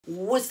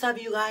What's up,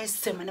 you guys?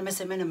 Semana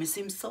me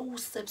seems so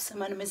sad.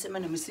 Semana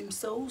me seems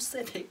so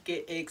sad.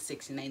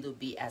 KX69 to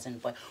be as in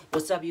boy.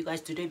 What's up, you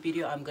guys? Today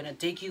video I'm gonna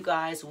take you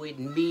guys with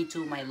me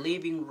to my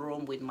living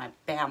room with my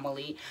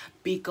family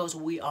because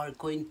we are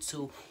going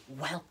to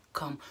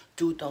welcome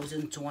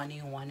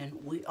 2021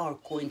 and we are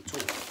going to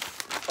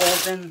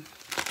open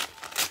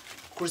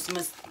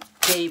Christmas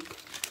cake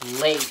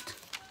late.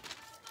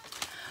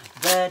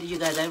 But you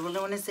guys, I really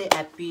want to say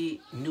Happy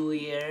New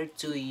Year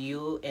to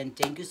you and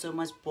thank you so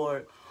much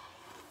for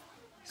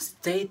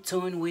stay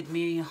tuned with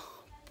me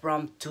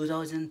from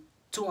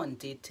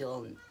 2020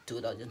 till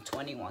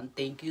 2021.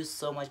 Thank you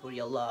so much for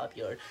your love,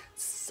 your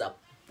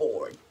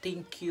support.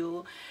 Thank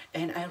you.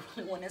 And I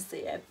really want to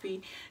say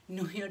Happy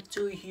New Year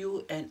to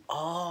you and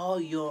all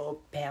your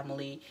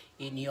family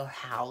in your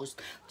house.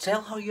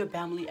 Tell how your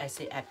family I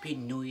say Happy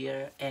New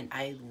Year and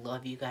I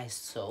love you guys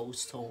so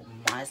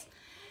much.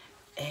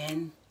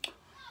 And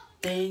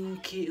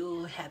thank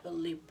you,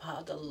 Heavenly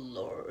Father,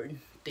 Lord.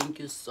 Thank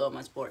you so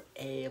much for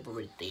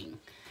everything.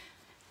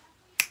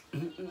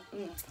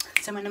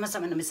 Sama nama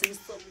sini.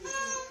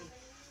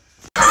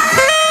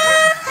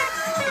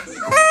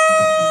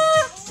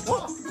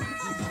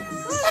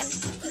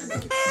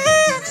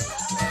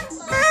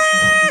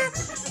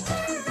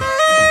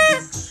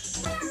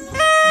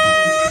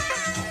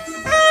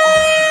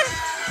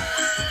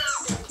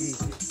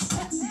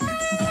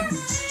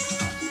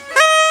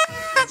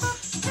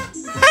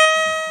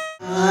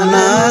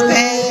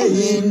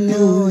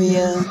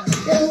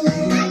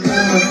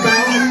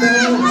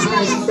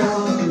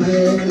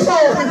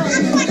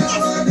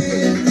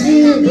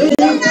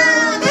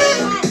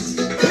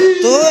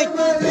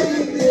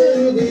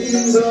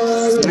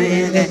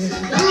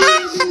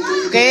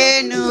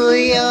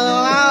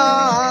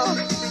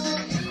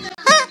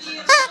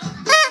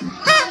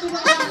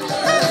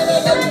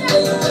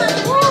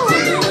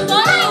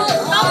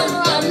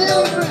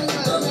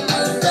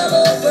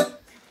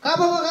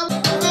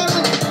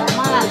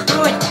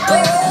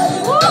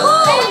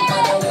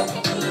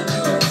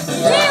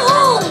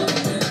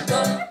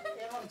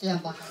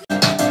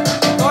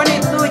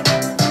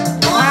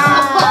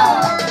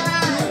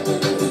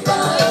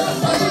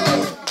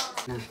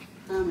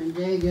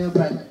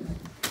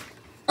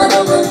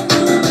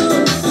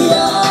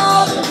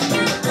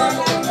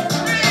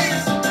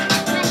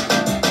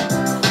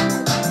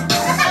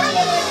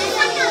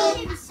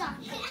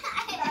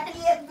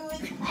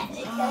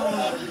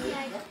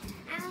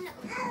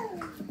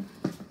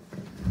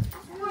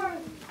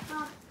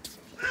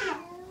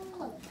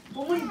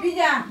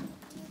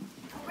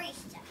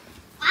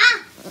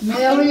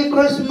 Merry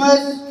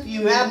Christmas,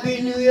 you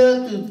Happy New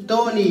Year to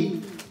Tony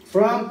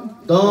from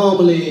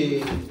Domley.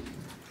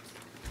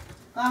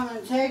 Come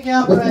and take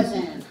your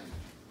present.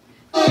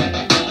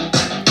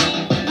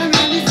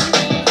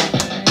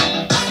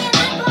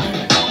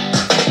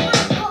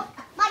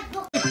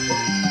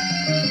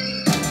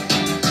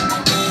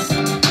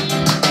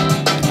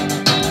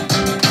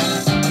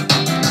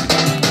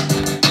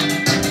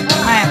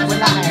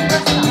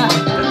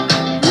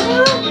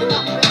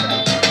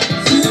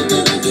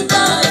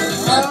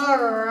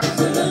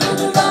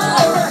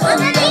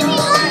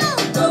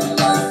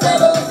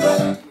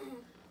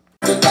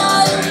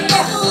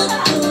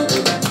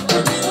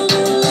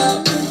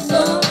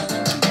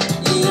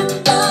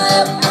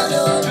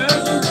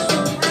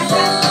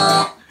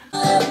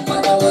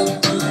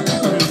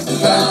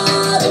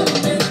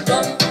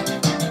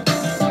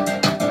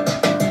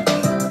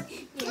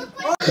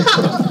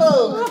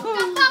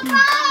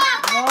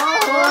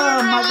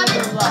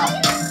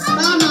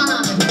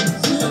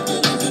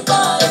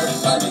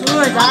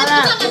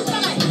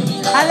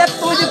 Halap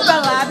po yung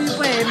pangabi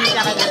po eh.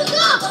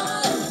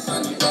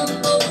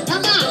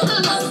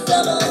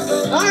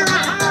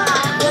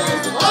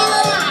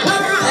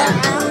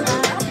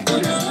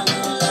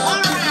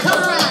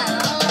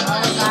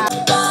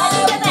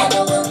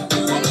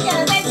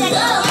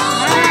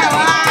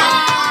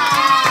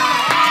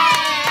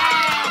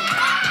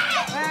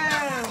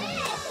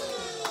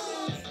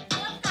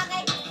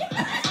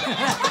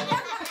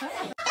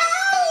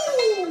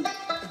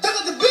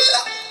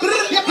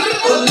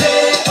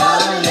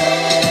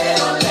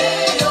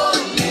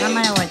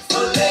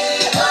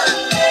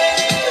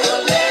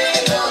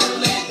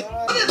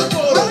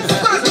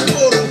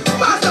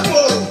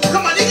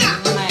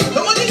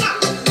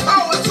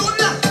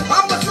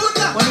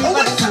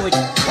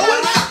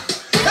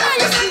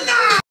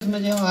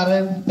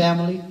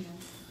 Family,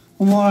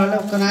 umur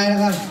kenai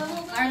kan,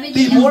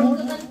 pibot,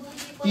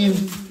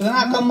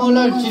 kena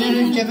kamular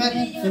cina cepat,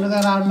 cina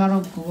kan armano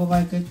kuku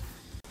baik,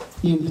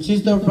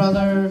 sister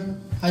brother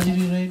hadir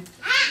ini,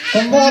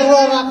 kembali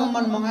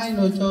rakaman mangai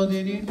noco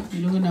diri,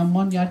 ini kan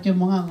amon yarce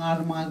mangai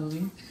ngar mangai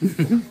tuh,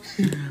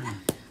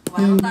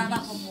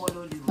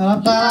 alam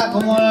tara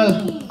kumulal,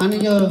 ani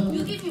jo,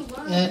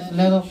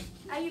 lego,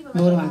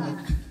 jor mangai,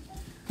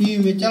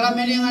 ini cala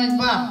meni ngai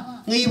pa,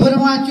 ngai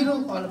bermacam tu,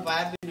 kalau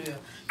baik ni.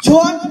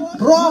 John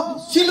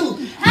Ro Silu.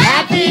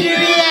 Happy New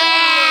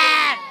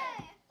Year!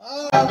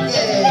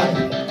 Okay.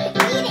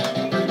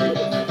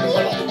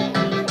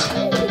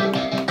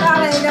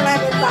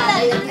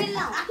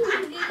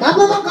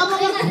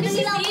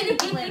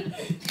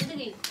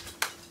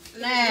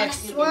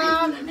 Next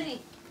one.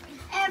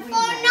 And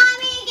for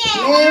Nami again.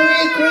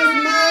 Merry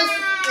Christmas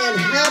and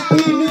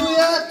Happy New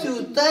Year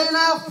to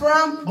Dana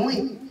from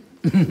Blink.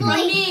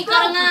 Nami,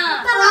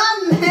 karanga.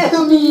 From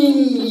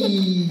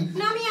Nami.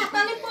 Nami,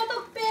 tali po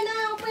to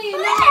pena.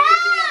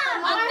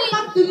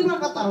 Hindi na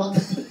katarot.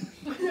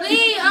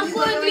 Wait,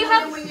 Uncle, do you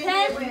have a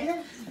pen?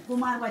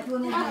 Uncle,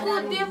 do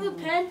you have a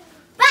pen?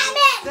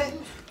 Batman!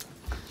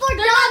 For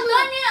dog,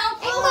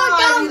 Uncle.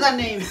 Oh, the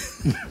name.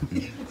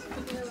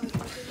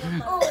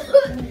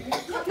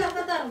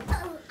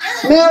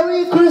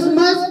 Merry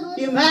Christmas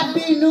and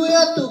Happy New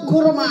Year to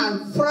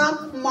Kurman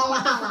from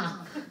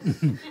Malala.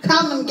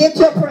 Come and get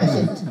your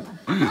present.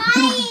 Come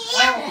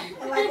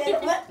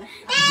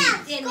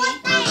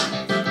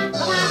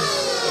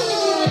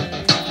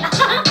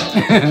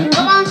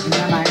on.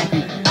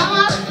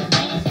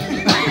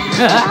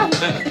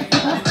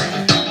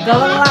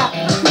 Galak.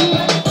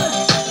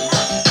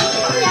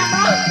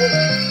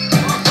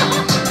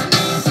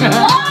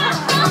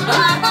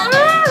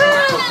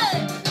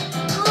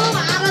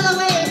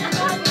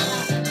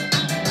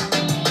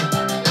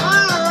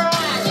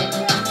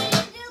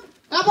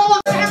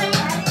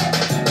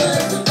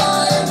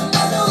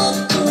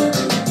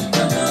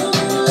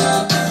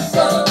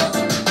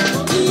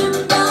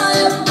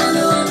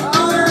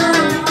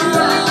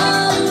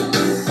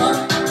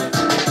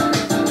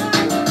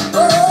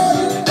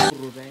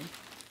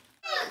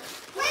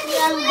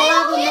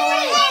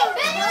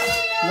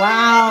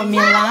 Wow,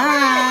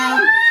 Milan.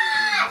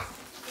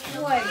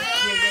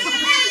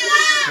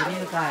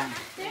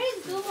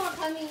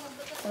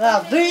 Now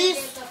this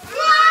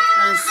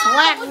and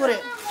swag with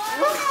it.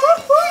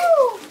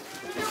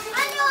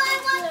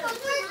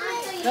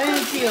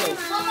 Thank you.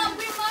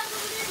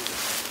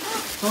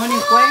 Tony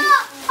Quay.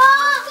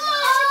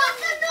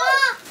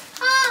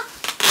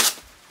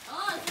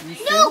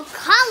 No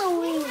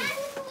coloring.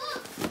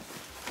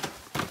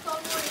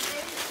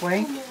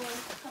 Quay.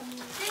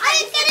 Are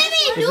you kidding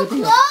me? New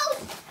clothes?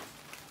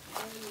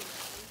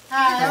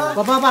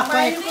 Bababa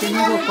Quay. Sino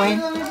ko Quay?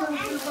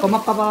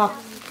 Kumapababa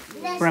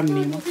from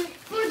me.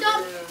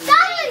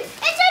 Darling,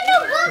 it's a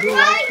new book,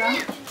 right?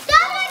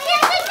 Darling,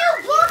 it's a new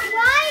book,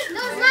 right? No,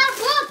 it's not a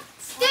book.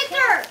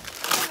 Sticker.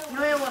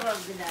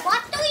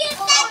 What do you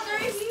think?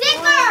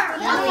 Sticker.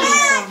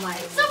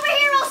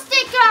 Superhero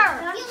sticker.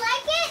 You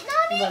like it,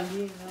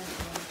 Mommy?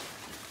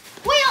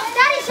 Wait,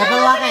 Daddy, Sa should I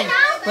baba open kay. it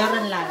now?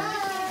 Parang lang.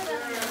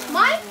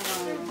 Mine?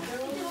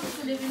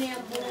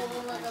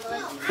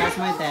 That's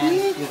my dad,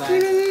 you guys.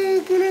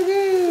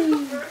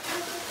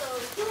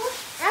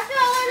 After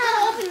I learn how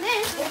to open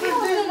this.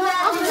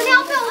 Uncle, can you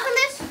help me open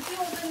this?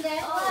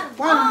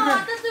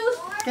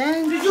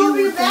 Thank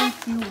you.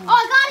 Thank you. Oh,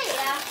 I got it.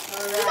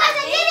 You guys,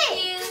 I did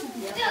it.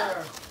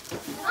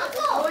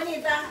 Uncle.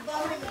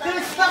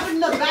 There's stuff in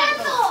the back.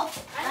 Uncle.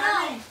 No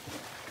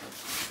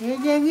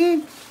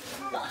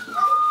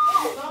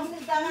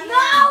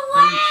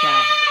way. Pincha.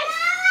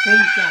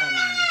 Pincha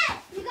naman.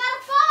 You gotta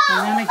fall.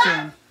 Ano na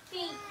yun?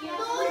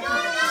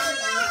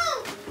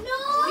 No.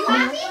 You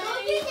have to do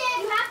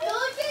this. You have to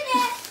do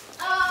this.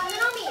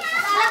 Naomi.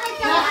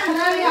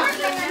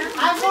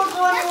 I won't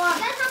go anymore.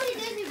 That's how many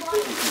Disney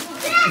balls.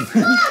 Let's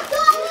go.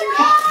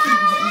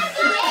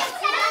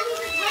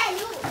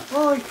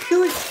 Oh,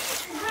 shoot.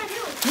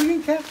 You can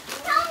check.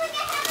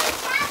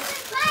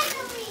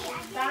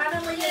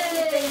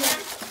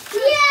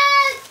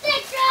 Yes,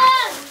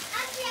 stickers.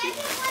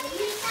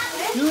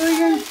 You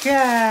can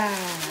check.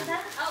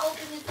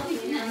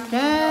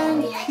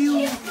 Thank you.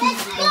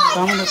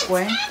 Kamu na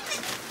Quay?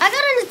 I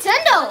got a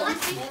Nintendo.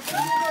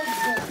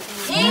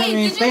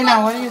 Hey, stay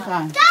now. What are you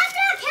saying? That's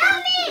not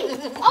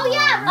counting. Oh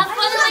yeah, I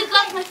finally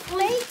got my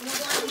plate.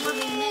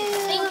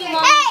 Thank you,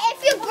 Mom. Hey,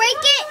 if you break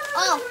it,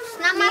 oh, it's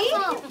not my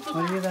fault.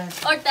 What are you guys?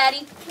 Or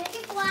Daddy. Make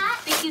it flat.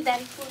 Thank you,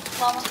 Daddy.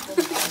 Mama.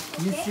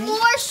 You see?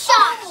 4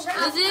 shots.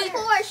 Is it?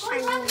 4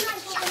 shots.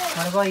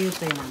 What about you,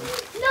 Taylor?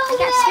 No, I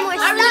got some more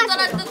I really stuff. thought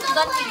I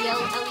got the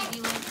yellow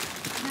LED one.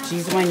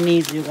 She's my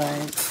niece, you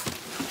guys.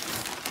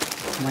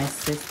 My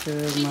sister,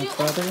 my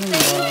brother-in-law.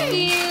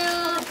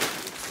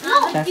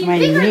 That's my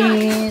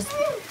niece.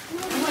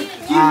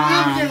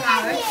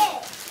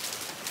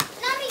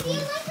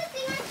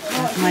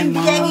 That's my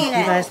mom. You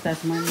guys,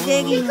 that's my mom.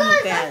 Because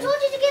I told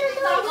you to get a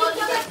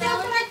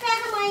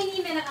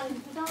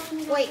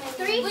Wait,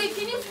 3? Wait,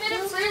 can you spit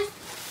it first?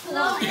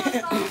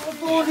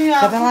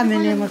 Kata nga,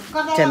 minimum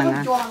siya na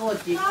nga.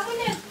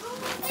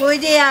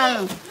 Pwede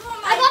yan.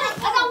 I got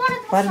one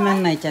of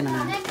Parang na siya na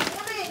nga.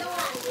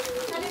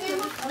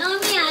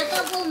 Naomi, ito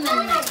po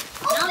man.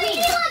 Open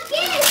it like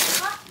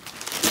this.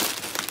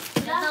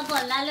 Ito po,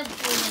 lalab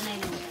po yan na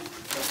yun.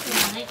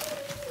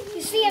 You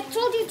see, I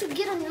told you to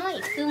get a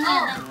knife.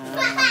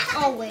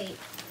 Oh, wait.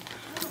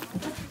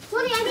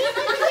 Tony, I need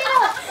to get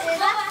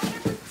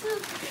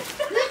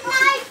Good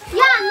knife.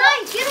 Yeah,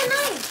 knife. Get a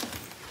knife.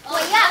 Oh,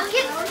 yeah.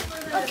 Get.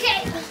 Okay.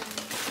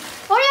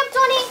 Hurry up,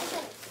 Tony.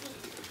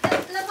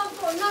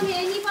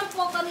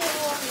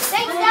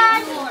 Thanks,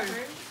 Dad.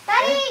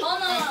 Daddy.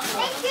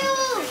 Thank you.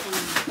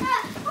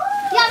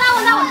 Yeah, that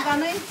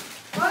one.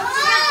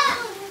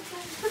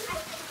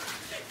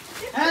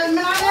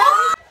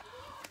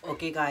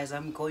 Okay guys,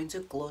 I'm going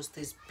to close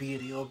this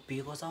video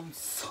because I'm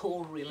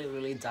so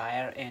really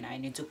tired and I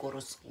need to go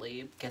to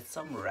sleep, get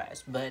some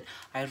rest. But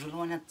I really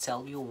want to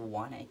tell you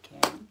one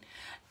again,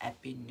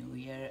 Happy New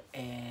Year,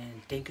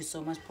 and thank you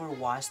so much for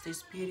watching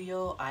this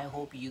video. I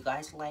hope you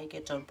guys like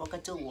it. Don't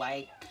forget to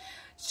like,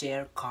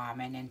 share,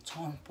 comment, and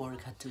don't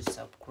forget to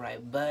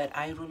subscribe. But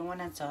I really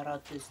want to shout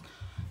out this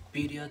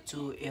video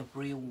to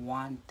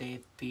everyone.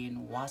 They've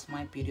been watch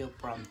my video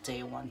from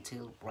day one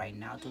till right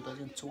now,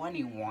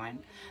 2021.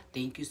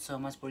 Thank you so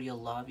much for your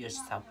love, your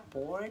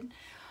support.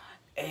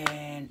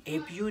 And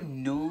if you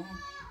new,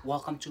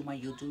 welcome to my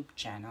YouTube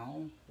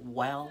channel.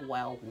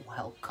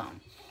 Welcome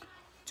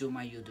to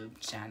my YouTube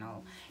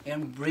channel.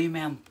 And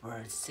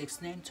remember,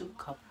 692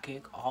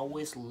 Cupcake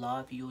always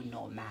love you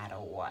no matter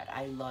what.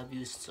 I love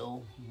you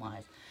so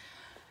much.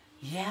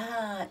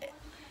 Yeah,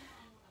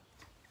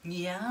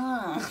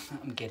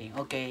 I'm kidding.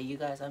 Okay, you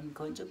guys, I'm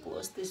going to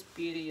close this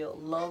video.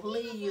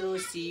 Lovely you.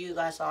 See you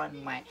guys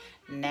on my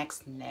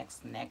next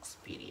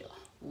video.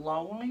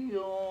 Lovely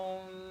you.